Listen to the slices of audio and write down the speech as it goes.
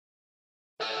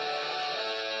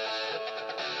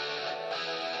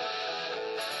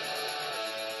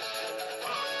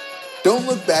Don't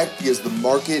look back because the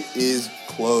market is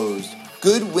closed.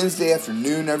 Good Wednesday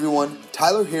afternoon, everyone.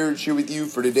 Tyler Harridge here with you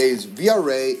for today's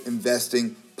VRA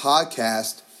Investing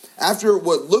Podcast. After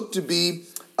what looked to be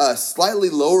a slightly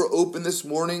lower open this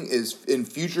morning is in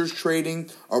futures trading,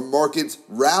 our markets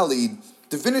rallied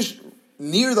to finish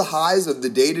near the highs of the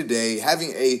day today,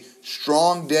 having a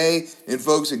strong day. And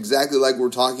folks, exactly like we're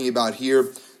talking about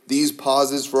here, these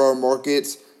pauses for our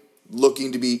markets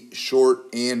looking to be short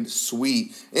and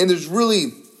sweet. And there's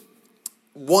really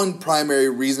one primary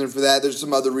reason for that. There's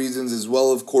some other reasons as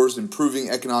well, of course, improving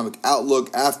economic outlook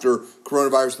after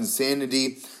coronavirus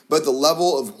insanity. But the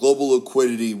level of global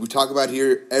liquidity we talk about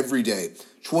here every day,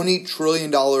 $20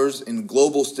 trillion in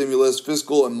global stimulus,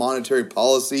 fiscal and monetary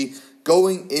policy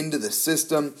going into the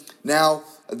system. Now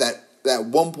that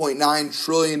 $1.9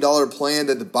 trillion plan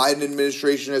that the Biden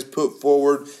administration has put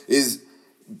forward is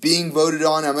being voted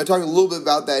on. I'm going to talk a little bit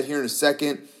about that here in a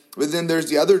second. But then there's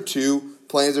the other two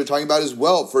plans they're talking about as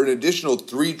well for an additional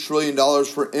 $3 trillion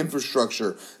for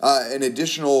infrastructure, another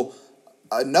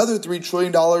 $3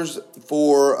 trillion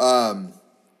for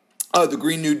the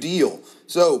Green New Deal.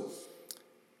 So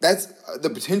that's the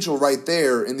potential right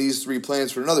there in these three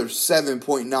plans for another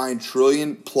 $7.9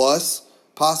 trillion plus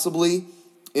possibly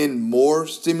in more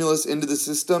stimulus into the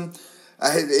system.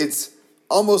 It's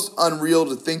almost unreal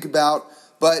to think about,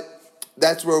 but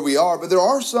that's where we are. But there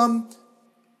are some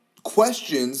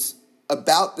questions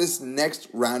about this next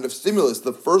round of stimulus.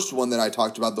 The first one that I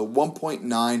talked about, the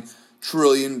 $1.9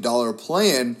 trillion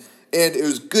plan. And it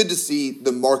was good to see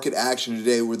the market action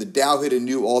today where the Dow hit a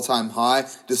new all-time high,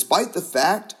 despite the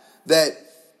fact that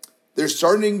there's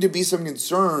starting to be some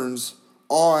concerns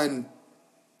on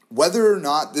whether or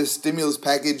not this stimulus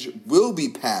package will be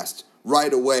passed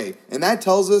right away. And that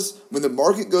tells us when the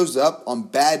market goes up on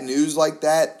bad news like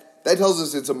that, that tells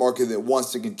us it's a market that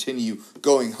wants to continue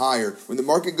going higher. When the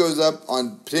market goes up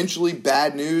on potentially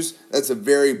bad news, that's a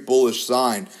very bullish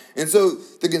sign. And so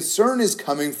the concern is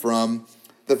coming from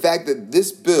the fact that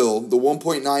this bill, the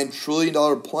 $1.9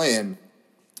 trillion plan,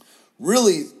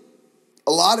 really,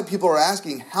 a lot of people are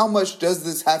asking, how much does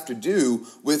this have to do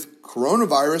with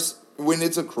coronavirus when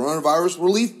it's a coronavirus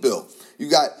relief bill?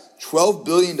 You got $12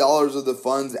 billion of the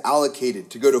funds allocated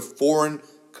to go to foreign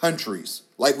countries,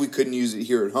 like we couldn't use it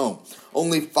here at home.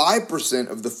 Only 5%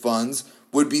 of the funds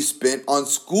would be spent on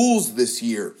schools this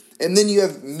year. And then you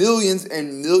have millions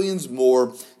and millions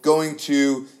more going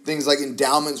to things like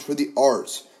endowments for the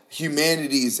arts,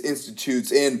 humanities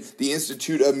institutes, and the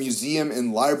Institute of Museum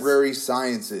and Library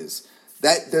Sciences.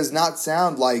 That does not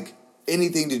sound like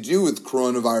anything to do with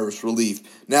coronavirus relief.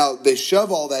 Now, they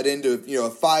shove all that into, a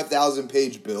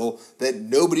 5,000-page bill that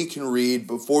nobody can read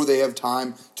before they have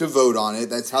time to vote on it.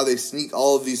 That's how they sneak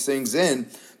all of these things in.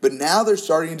 But now they're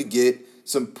starting to get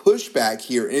some pushback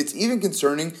here, and it's even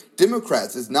concerning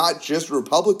Democrats. It's not just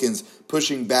Republicans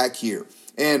pushing back here.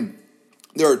 And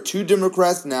there are two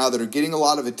Democrats now that are getting a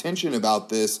lot of attention about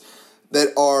this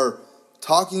that are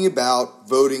talking about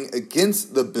voting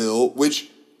against the bill, which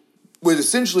would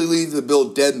essentially leave the bill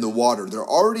dead in the water. They're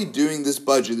already doing this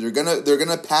budget. They're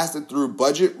gonna pass it through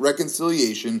budget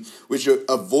reconciliation, which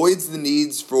avoids the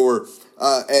needs for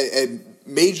a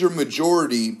major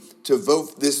majority to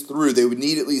vote this through. They would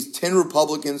need at least 10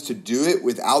 Republicans to do it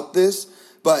without this.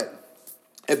 But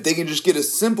if they can just get a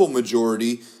simple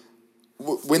majority,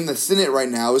 when the Senate right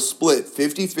now is split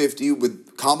 50-50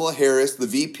 with Kamala Harris, the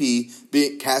VP,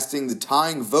 casting the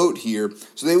tying vote here.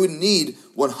 So they would need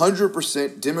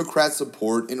 100% Democrat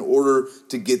support in order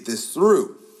to get this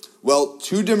through. Well,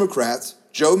 two Democrats,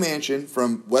 Joe Manchin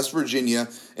from West Virginia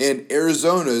and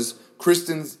Arizona's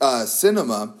Kristen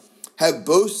Sinema, have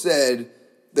both said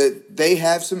that they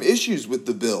have some issues with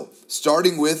the bill,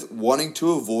 starting with wanting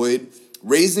to avoid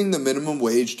raising the minimum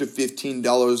wage to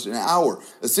 $15 an hour.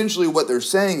 Essentially what they're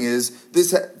saying is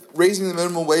raising the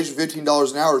minimum wage to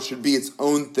 $15 an hour should be its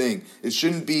own thing. It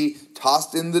shouldn't be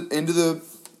tossed into the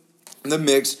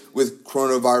mix with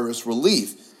coronavirus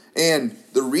relief. And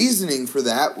the reasoning for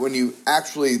that, when you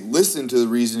actually listen to the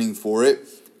reasoning for it,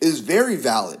 is very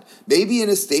valid. Maybe in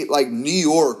a state like New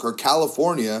York or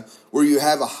California, where you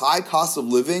have a high cost of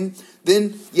living,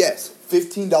 then yes,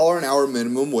 $15 an hour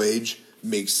minimum wage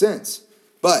makes sense.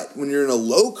 But when you're in a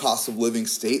low cost of living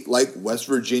state like West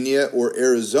Virginia or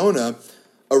Arizona,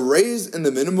 a raise in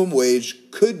the minimum wage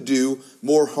could do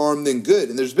more harm than good.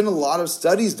 And there's been a lot of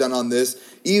studies done on this,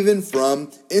 even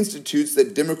from institutes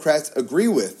that Democrats agree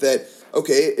with, that,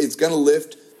 okay, it's going to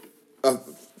lift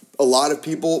a lot of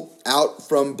people out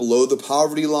from below the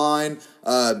poverty line,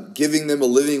 giving them a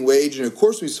living wage. And of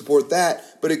course we support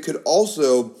that, but it could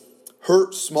also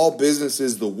hurt small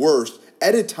businesses the worst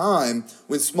at a time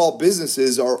when small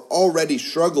businesses are already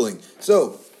struggling.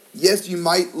 So, yes, you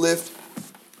might lift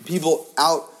people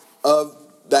out of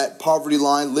that poverty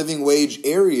line, living wage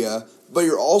area, but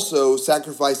you're also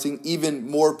sacrificing even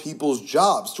more people's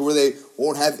jobs to where they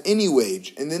won't have any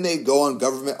wage. And then they go on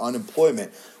government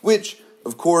unemployment, which,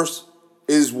 of course,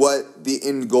 is what the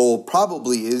end goal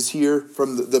probably is here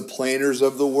from the planners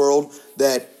of the world,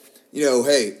 that,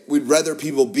 hey, we'd rather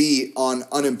people be on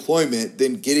unemployment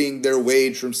than getting their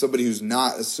wage from somebody who's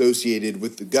not associated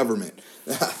with the government.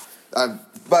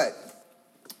 But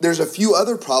there's a few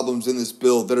other problems in this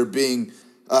bill that are being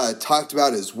talked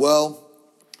about as well.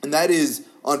 And that is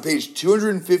on page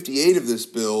 258 of this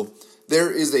bill,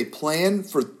 there is a plan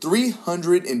for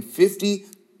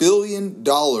 $350 billion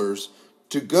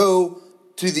to go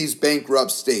to these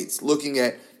bankrupt states, looking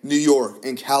at New York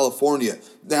and California.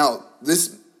 Now,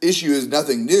 this issue is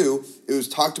nothing new. It was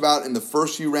talked about in the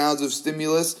first few rounds of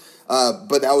stimulus,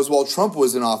 but that was while Trump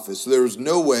was in office. So there was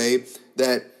no way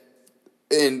that,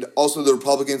 and also the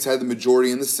Republicans had the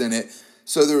majority in the Senate,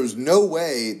 so there was no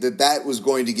way that that was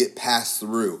going to get passed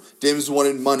through. Dems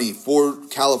wanted money for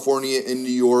California and New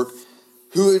York,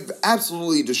 who had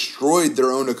absolutely destroyed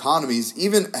their own economies,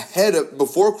 even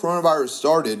before coronavirus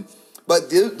started.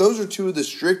 But those are two of the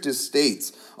strictest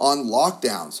states on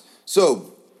lockdowns.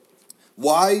 So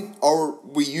why are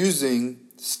we punishing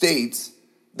states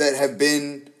that have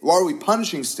been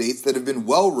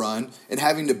well run and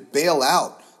having to bail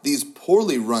out these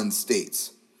poorly run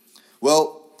states?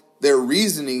 Well, their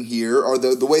reasoning here, or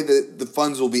the way that the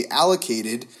funds will be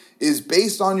allocated, is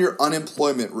based on your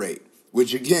unemployment rate,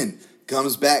 which again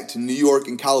comes back to New York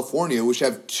and California, which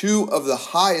have two of the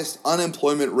highest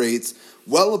unemployment rates,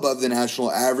 well above the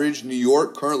national average. New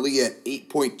York currently at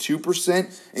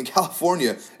 8.2% and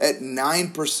California at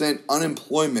 9%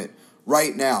 unemployment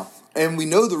right now. And we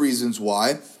know the reasons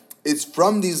why. It's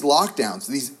from these lockdowns,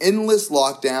 these endless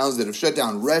lockdowns that have shut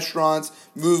down restaurants,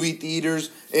 movie theaters,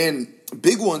 and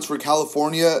big ones for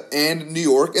California and New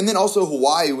York, and then also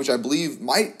Hawaii, which I believe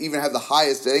might even have the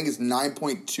highest. I think it's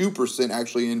 9.2%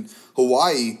 actually in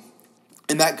Hawaii,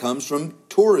 and that comes from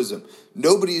tourism.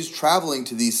 Nobody is traveling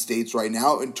to these states right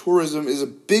now, and tourism is a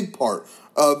big part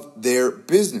of their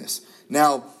business.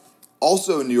 Now,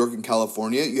 also in New York and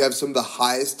California, you have some of the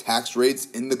highest tax rates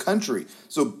in the country.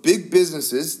 So big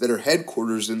businesses that are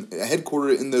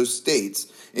headquartered in those states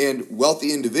and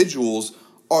wealthy individuals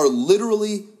are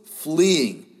literally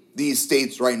fleeing these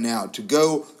states right now to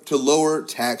go to lower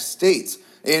tax states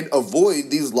and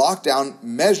avoid these lockdown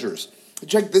measures.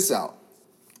 Check this out.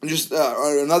 Just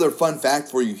another fun fact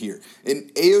for you here.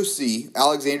 In AOC,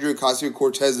 Alexandria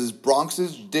Ocasio-Cortez's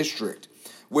Bronx's district,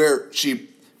 where she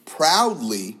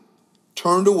proudly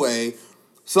turned away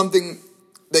something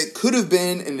that could have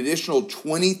been an additional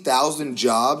 20,000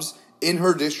 jobs in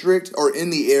her district or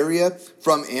in the area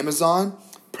from Amazon,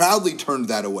 proudly turned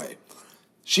that away.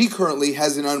 She currently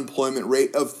has an unemployment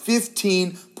rate of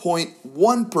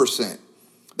 15.1%.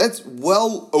 That's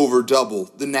well over double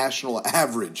the national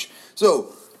average.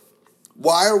 So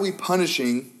why are we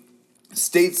punishing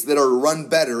states that are run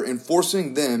better and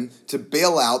forcing them to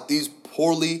bail out these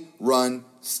poorly run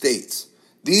states?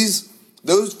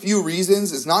 Those few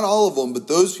reasons, it's not all of them, but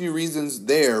those few reasons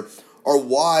there are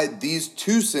why these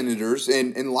two senators,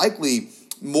 and likely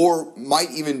more might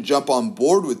even jump on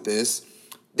board with this,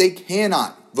 they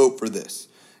cannot vote for this.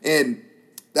 And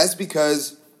that's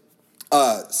because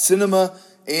Sinema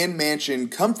and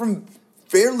Manchin come from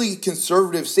fairly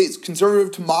conservative states,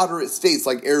 conservative to moderate states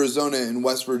like Arizona and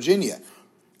West Virginia.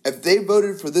 If they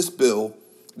voted for this bill,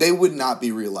 they would not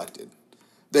be reelected.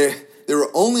 They were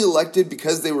only elected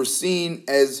because they were seen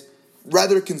as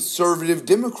rather conservative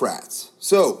Democrats.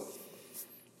 So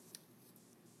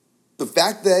the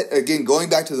fact that, again, going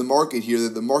back to the market here,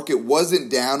 that the market wasn't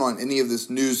down on any of this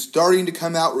news starting to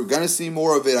come out, we're going to see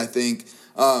more of it, I think,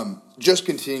 just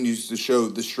continues to show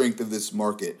the strength of this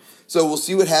market. So we'll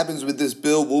see what happens with this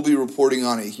bill. We'll be reporting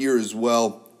on it here as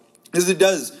well.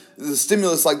 Because the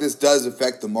stimulus like this does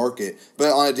affect the market.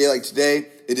 But on a day like today,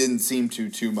 it didn't seem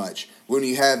too much. When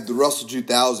you have the Russell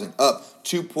 2000 up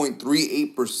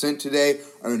 2.38% today,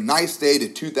 on a nice day to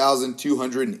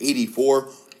 2,284.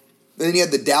 Then you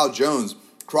had the Dow Jones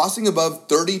crossing above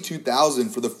 32,000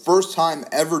 for the first time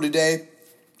ever today.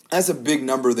 That's a big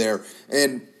number there.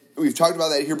 And we've talked about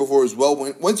that here before as well.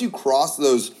 Once you cross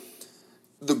those,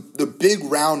 the big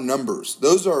round numbers,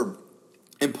 those are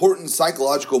important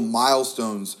psychological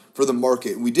milestones for the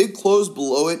market. We did close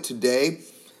below it today,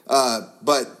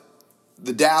 but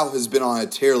the Dow has been on a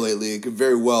tear lately. It could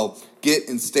very well get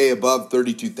and stay above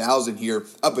 32,000 here,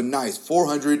 up a nice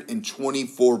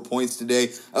 424 points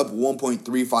today, up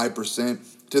 1.35%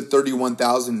 to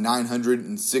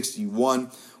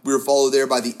 31,961. We were followed there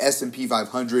by the S&P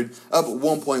 500, up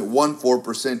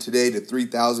 1.14% today to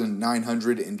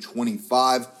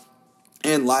 3,925.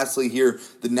 And lastly here,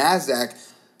 the NASDAQ,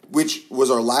 which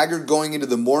was our laggard going into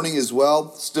the morning as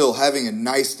well, still having a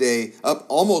nice day, up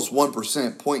almost 1%,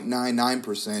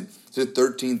 0.99% to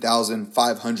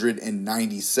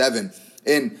 13,597.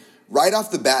 And right off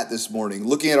the bat this morning,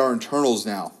 looking at our internals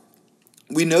now,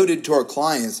 we noted to our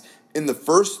clients in the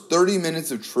first 30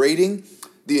 minutes of trading,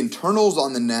 the internals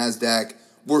on the NASDAQ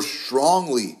were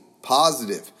strongly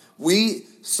positive. We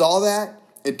saw that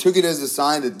and took it as a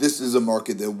sign that this is a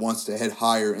market that wants to head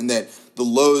higher and that the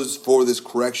lows for this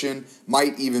correction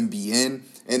might even be in.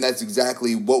 And that's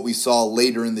exactly what we saw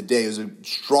later in the day. It was a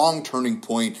strong turning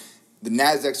point. The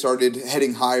NASDAQ started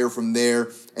heading higher from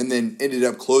there and then ended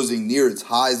up closing near its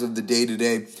highs of the day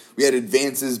today. We had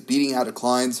advances beating out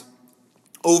declines,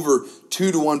 over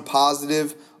 2-to-1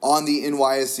 positive on the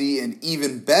NYSE and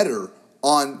even better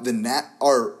on the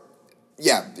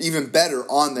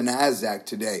NASDAQ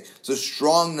today. So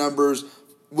strong numbers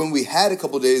when we had a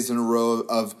couple days in a row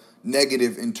of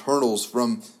negative internals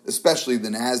from especially the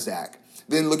NASDAQ.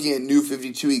 Then looking at new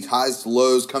 52-week highs to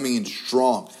lows coming in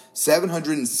strong.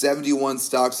 771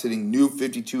 stocks hitting new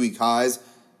 52-week highs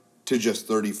to just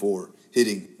 34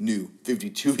 hitting new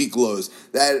 52-week lows.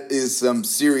 That is some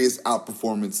serious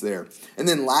outperformance there. And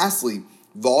then lastly,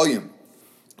 volume.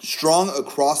 Strong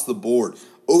across the board.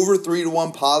 Over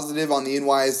 3-to-1 positive on the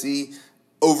NYSE,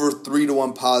 over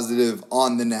 3-to-1 positive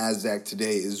on the NASDAQ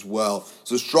today as well.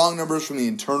 So strong numbers from the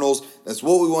internals. That's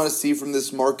what we want to see from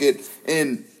this market.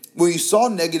 And when you saw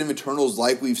negative internals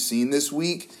like we've seen this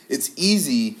week, it's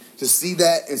easy to see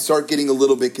that and start getting a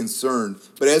little bit concerned.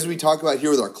 But as we talk about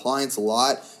here with our clients a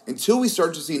lot, until we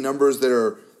start to see numbers that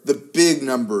are the big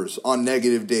numbers on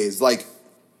negative days, like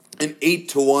an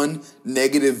 8-to-1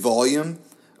 negative volume,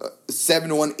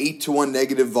 7-to-1, 8-to-1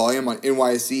 negative volume on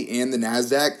NYSE and the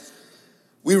NASDAQ,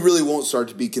 we really won't start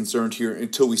to be concerned here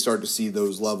until we start to see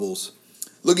those levels.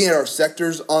 Looking at our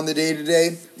sectors on the day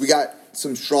today, we got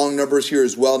some strong numbers here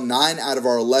as well. 9 out of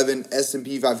our 11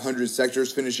 S&P 500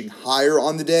 sectors finishing higher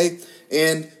on the day.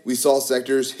 And we saw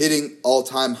sectors hitting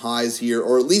all-time highs here,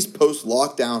 or at least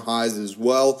post-lockdown highs as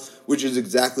well, which is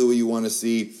exactly what you want to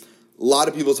see. A lot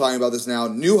of people talking about this now.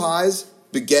 New highs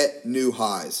beget new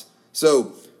highs.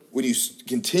 So when you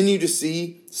continue to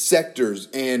see sectors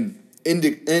and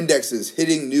indexes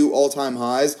hitting new all-time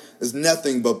highs, is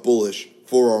nothing but bullish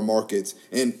for our markets.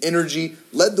 And energy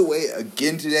led the way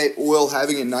again today. Oil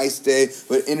having a nice day,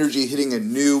 but energy hitting a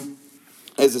new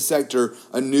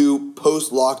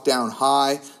post-lockdown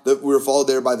high. That we were followed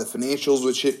there by the financials,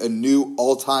 which hit a new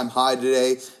all-time high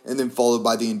today, and then followed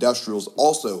by the industrials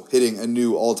also hitting a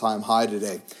new all-time high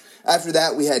today. After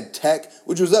that, we had tech,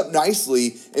 which was up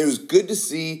nicely, and it was good to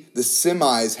see the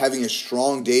semis having a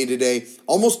strong day today.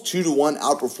 Almost 2-to-1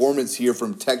 outperformance here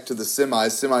from tech to the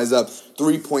semis. Semis up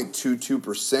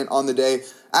 3.22% on the day.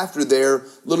 After there, a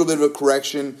little bit of a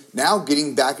correction. Now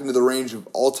getting back into the range of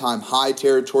all-time high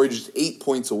territory, just 8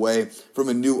 points away from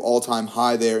a new all-time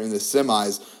high there in the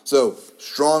semis. So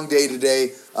strong day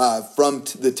today from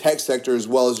the tech sector as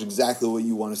well, is exactly what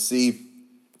you want to see.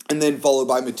 And then followed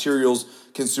by materials,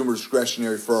 consumer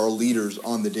discretionary for our leaders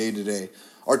on the day today.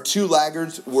 Our two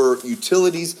laggards were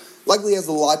utilities. Likely has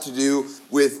a lot to do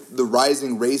with the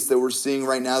rising rates that we're seeing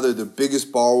right now. They're the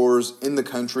biggest borrowers in the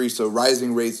country, so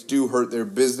rising rates do hurt their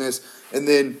business. And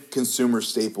then consumer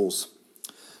staples.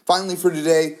 Finally for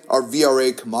today, our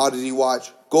VRA commodity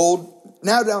watch. Gold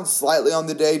now down slightly on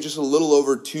the day, just a little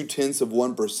over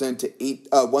 0.2% to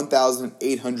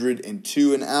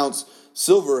 1,802 an ounce.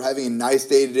 Silver having a nice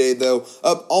day today, though,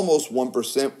 up almost 1%,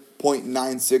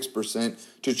 0.96%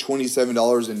 to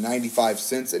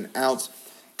 $27.95 an ounce.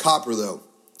 Copper, though,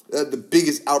 the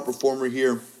biggest outperformer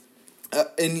here.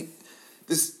 And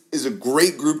this is a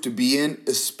great group to be in,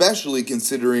 especially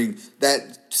considering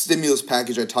that stimulus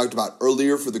package I talked about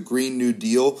earlier for the Green New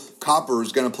Deal. Copper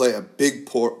is going to play a big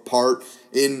part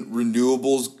in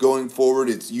renewables going forward.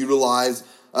 It's utilized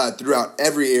throughout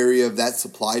every area of that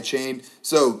supply chain.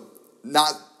 So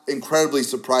not incredibly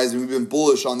surprising. We've been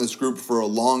bullish on this group for a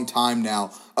long time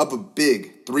now. Up a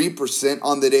big 3%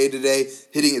 on the day today,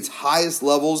 hitting its highest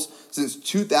levels since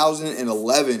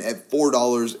 2011 at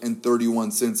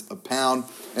 $4.31 a pound.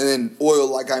 And then oil,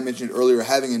 like I mentioned earlier,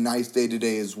 having a nice day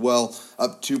today as well,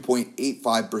 up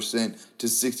 2.85% to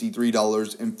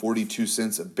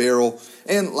 $63.42 a barrel.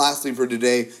 And lastly for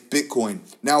today, Bitcoin,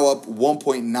 now up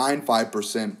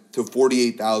 1.95% to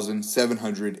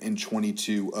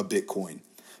 48,722 a Bitcoin.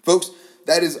 Folks,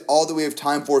 that is all that we have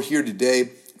time for here today.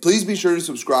 Please be sure to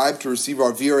subscribe to receive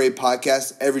our VRA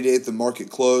podcast every day at the market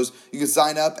close. You can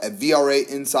sign up at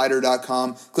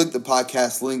VRAinsider.com. Click the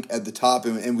podcast link at the top,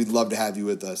 and we'd love to have you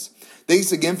with us.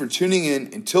 Thanks again for tuning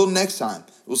in. Until next time,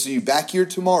 we'll see you back here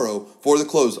tomorrow for the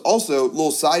close. Also, little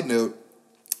side note,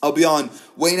 I'll be on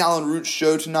Wayne Allen Root's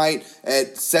show tonight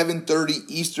at 7:30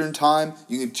 Eastern Time.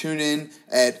 You can tune in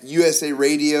at USA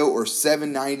Radio or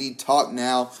 790 Talk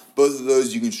Now. Both of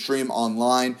those you can stream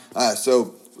online.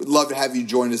 So we'd love to have you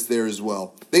join us there as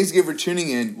well. Thanks again for tuning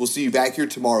in. We'll see you back here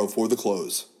tomorrow for the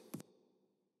close.